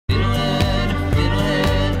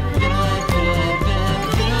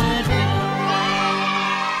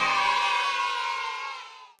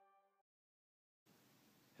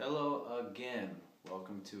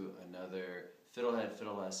welcome to another fiddlehead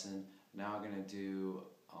fiddle lesson. Now I'm going to do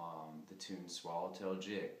the tune Swallowtail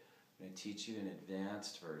Jig. I'm going to teach you an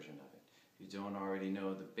advanced version of it. If you don't already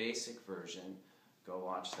know the basic version, go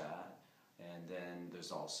watch that. And then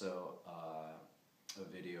there's also a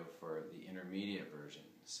video for the intermediate version.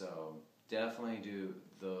 So definitely do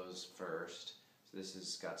those first. So this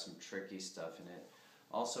has got some tricky stuff in it.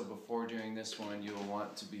 Also, before doing this one, you'll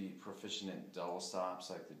want to be proficient at double stops,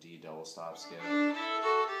 like the D double stop scale,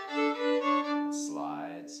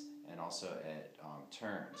 slides, and also at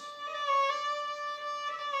turns.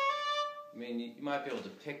 I mean, you might be able to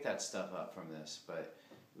pick that stuff up from this, but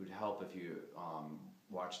it would help if you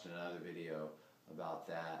watched another video about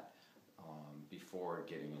that before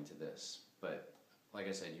getting into this. But like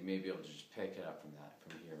I said, you may be able to just pick it up from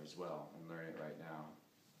here as well and learn it right now.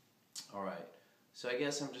 All right. So I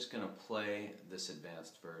guess I'm just going to play this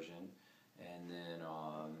advanced version, and then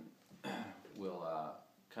we'll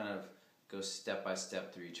kind of go step by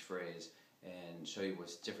step through each phrase and show you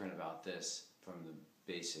what's different about this from the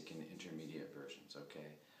basic and intermediate versions, okay?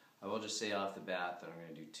 I will just say off the bat that I'm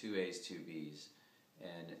going to do 2 A's, 2 B's,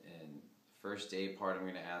 and in the first A part I'm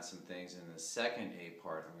going to add some things, and in the second A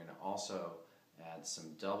part I'm going to also add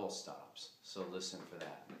some double stops, so listen for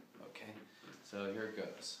that, okay? So here it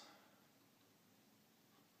goes.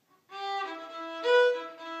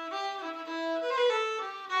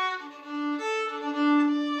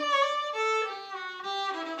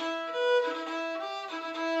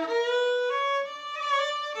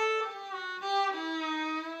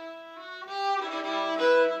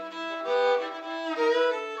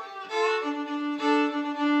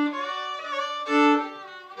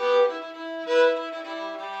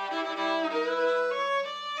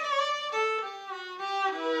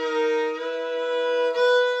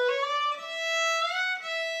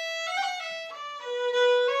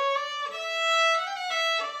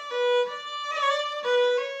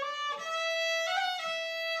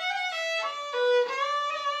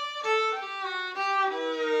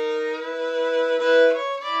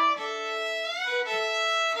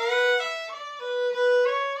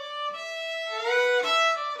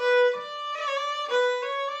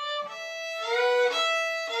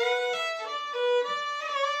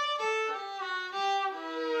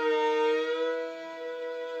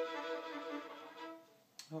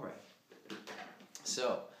 Alright,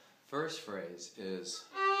 so first phrase is,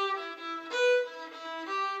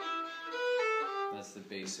 that's the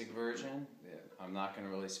basic version. I'm not going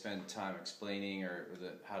to really spend time explaining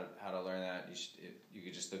how to learn that. You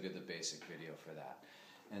could just look at the basic video for that.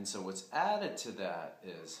 And so what's added to that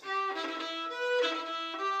is,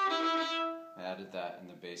 I added that in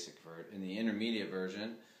the basic in the intermediate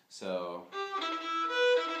version. So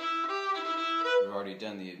we've already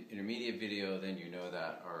done the intermediate video, then you know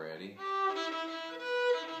that already.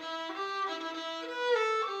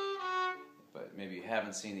 But maybe you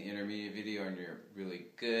haven't seen the intermediate video and you're really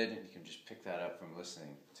good, you can just pick that up from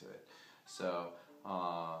listening to it. So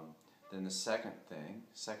then the second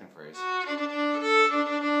phrase,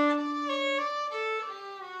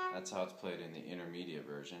 that's how it's played in the intermediate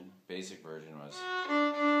version. Basic version was,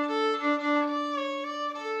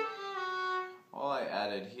 all I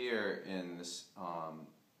added here in this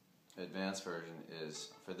advanced version is,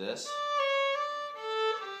 for this,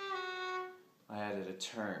 I added a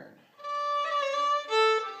turn.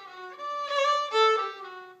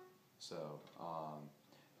 So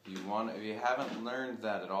if you haven't learned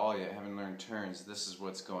that at all yet, haven't learned turns, this is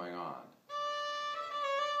what's going on.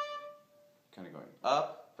 Kind of going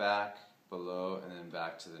up, back, below, and then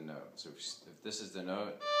back to the note. So if this is the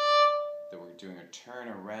note that we're doing a turn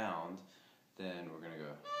around, then we're going to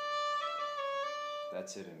go,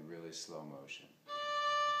 that's it in really slow motion.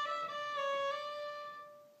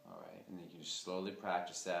 Alright, and then you can just slowly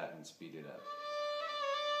practice that and speed it up.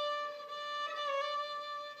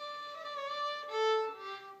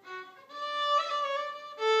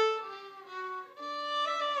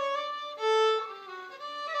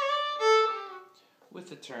 With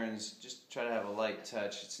the turns, just try to have a light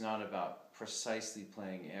touch. It's not about precisely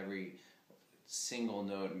playing every single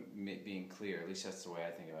note being clear. At least that's the way I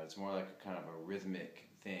think about it. It's more like a kind of a rhythmic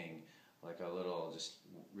thing, like a little just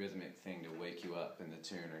rhythmic thing to wake you up in the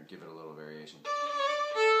tune or give it a little variation.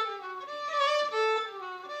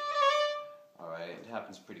 Alright, it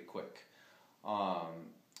happens pretty quick.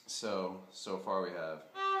 So far we have,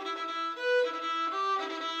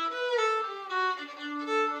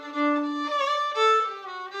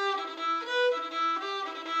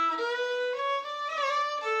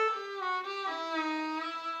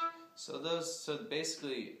 so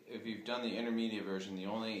basically, if you've done the intermediate version, the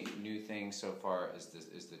only new thing so far is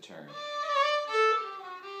the turn.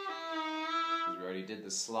 we already did the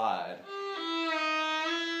slide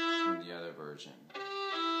in the other version.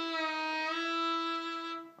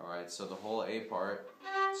 Alright, so the whole A part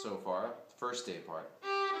so far, first A part.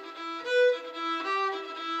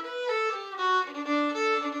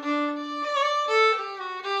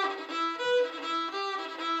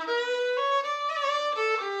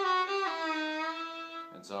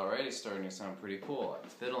 It's already starting to sound pretty cool, like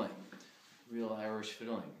fiddling, real Irish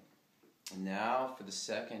fiddling. Now for the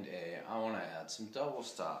second A, I want to add some double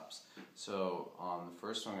stops. So the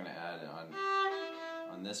first one I'm going to add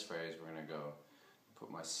on this phrase, we're going to go put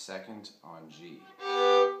my second on G.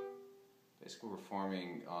 Basically we're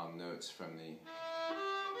forming notes from the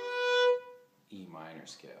E minor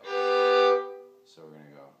scale. So we're going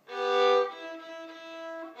to go.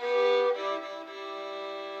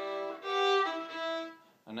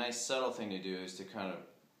 A nice subtle thing to do is to kind of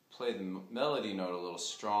play the melody note a little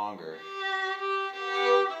stronger.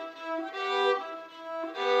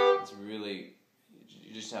 It's really,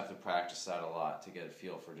 you just have to practice that a lot to get a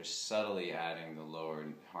feel for just subtly adding the lower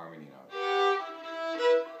harmony note.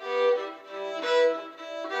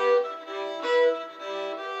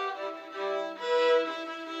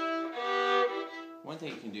 One thing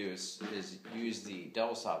you can do is use the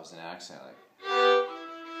double stop as an accent, like.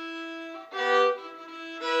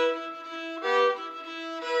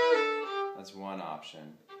 That's one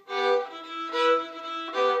option.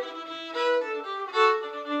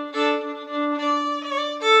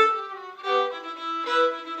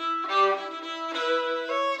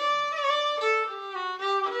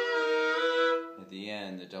 At the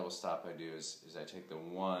end, the double stop I do is I take the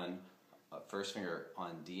first finger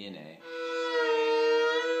on D and A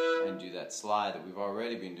and do that slide that we've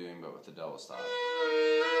already been doing but with the double stop.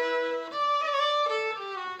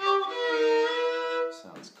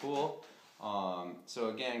 Sounds cool. So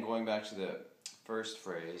again, going back to the first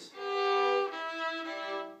phrase,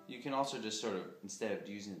 you can also just sort of, instead of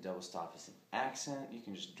using the double stop as an accent, you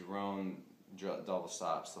can just drone double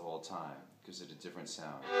stops the whole time. It gives it a different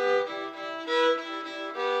sound.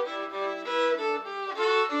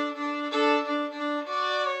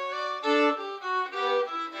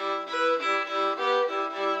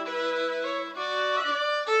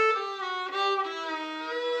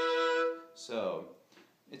 So,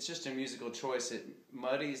 it's just a musical choice. It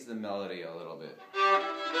muddies the melody a little bit.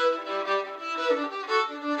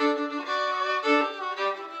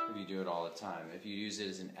 If you do it all the time. If you use it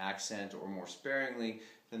as an accent or more sparingly,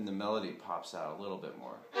 then the melody pops out a little bit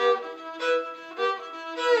more.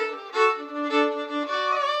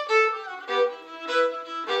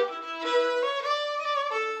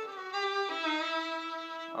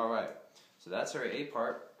 Alright, so that's our A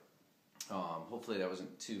part. Hopefully that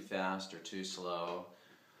wasn't too fast or too slow,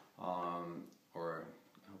 or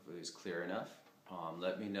hopefully it's clear enough.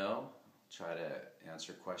 Let me know. Try to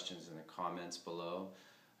answer questions in the comments below,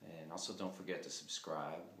 and also don't forget to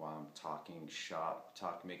subscribe while I'm talking shop,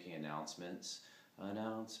 making announcements.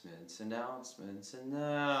 Announcements.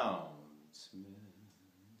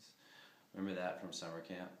 Remember that from summer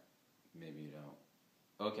camp? Maybe you don't.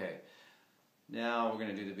 Okay, now we're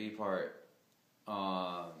going to do the B part.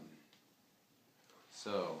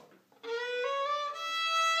 So,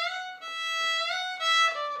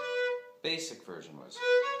 basic version was.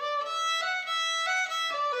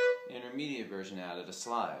 Intermediate version added a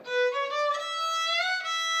slide.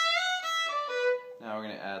 Now we're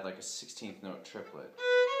going to add like a 16th note triplet.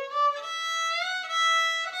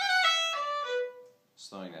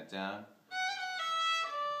 Slowing that down.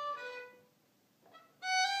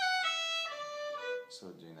 So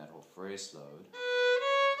doing that whole phrase slowed.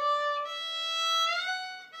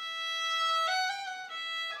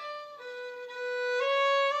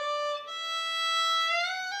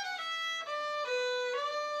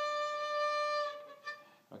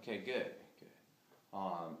 Okay, good.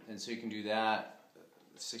 And so you can do that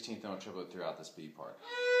 16th note triplet throughout this B part.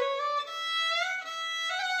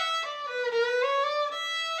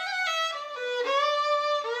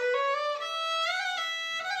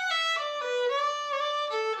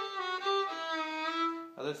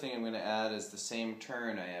 Other thing I'm going to add is the same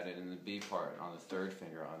turn I added in the B part on the third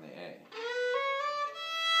finger on the A.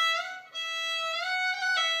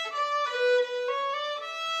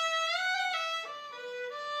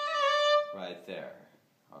 Right there,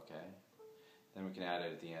 okay? Then we can add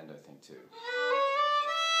it at the end, I think, too.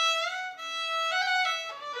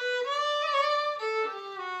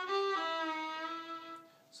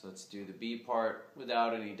 So let's do the B part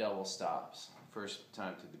without any double stops. First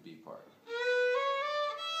time to the B part.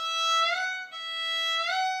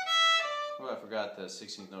 Oh, I forgot the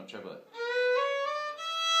 16th note triplet.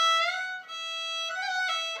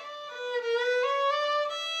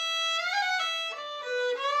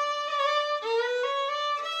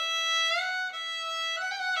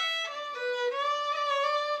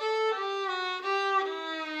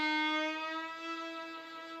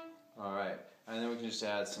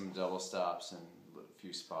 just add some double stops in a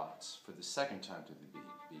few spots for the second time to the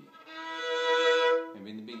beat. Maybe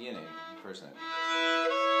in the beginning, first note.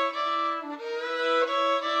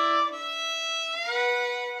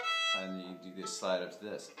 And you do this slide up to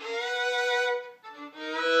this.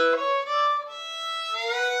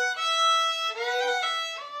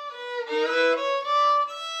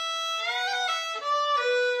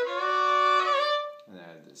 And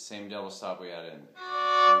then the same double stop we had in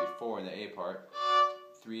 3/4 in the A part.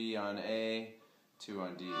 3 on A, 2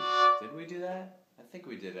 on D. Did we do that? I think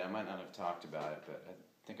we did it. I might not have talked about it, but I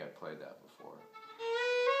think I played that before.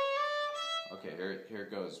 Okay, here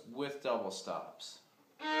it goes with double stops.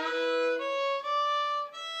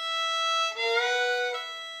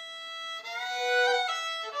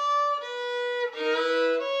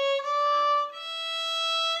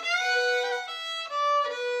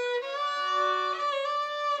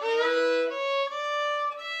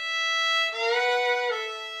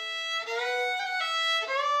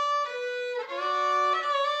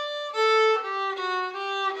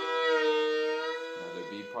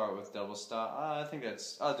 Part with double stop. I think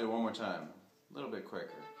I'll do it one more time. A little bit quicker.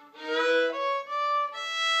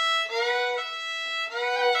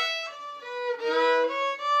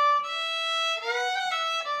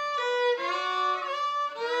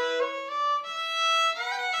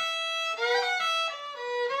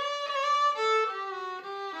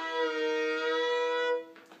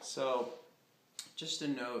 So, just a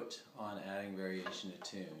note on adding variation to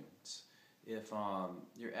tunes. If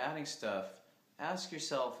you're adding stuff, ask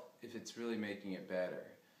yourself if it's really making it better.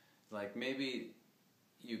 Like maybe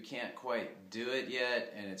you can't quite do it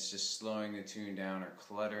yet and it's just slowing the tune down or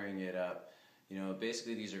cluttering it up. You know,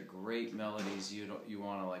 basically these are great melodies. You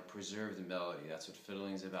want to like preserve the melody. That's what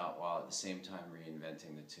fiddling's about, while at the same time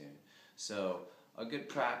reinventing the tune. So a good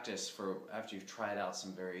practice for after you've tried out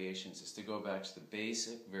some variations is to go back to the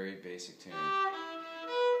basic, very basic tune.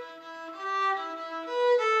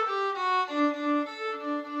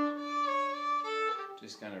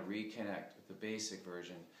 Just kind of reconnect with the basic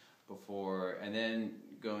version before, and then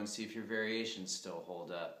go and see if your variations still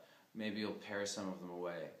hold up. Maybe you'll pair some of them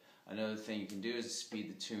away. Another thing you can do is speed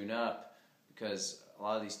the tune up, because a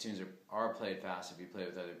lot of these tunes are played fast if you play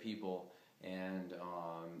with other people, and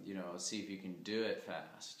you know, see if you can do it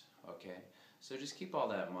fast. Okay, so just keep all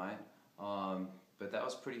that in mind. But that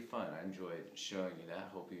was pretty fun. I enjoyed showing you that.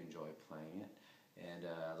 Hope you enjoyed playing it, and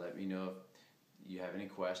let me know if you have any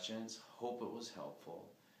questions. Hope it was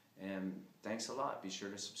helpful, and thanks a lot. Be sure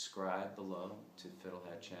to subscribe below to the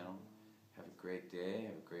Fiddlehead channel. Have a great day,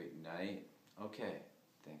 have a great night. Okay,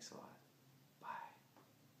 thanks a lot.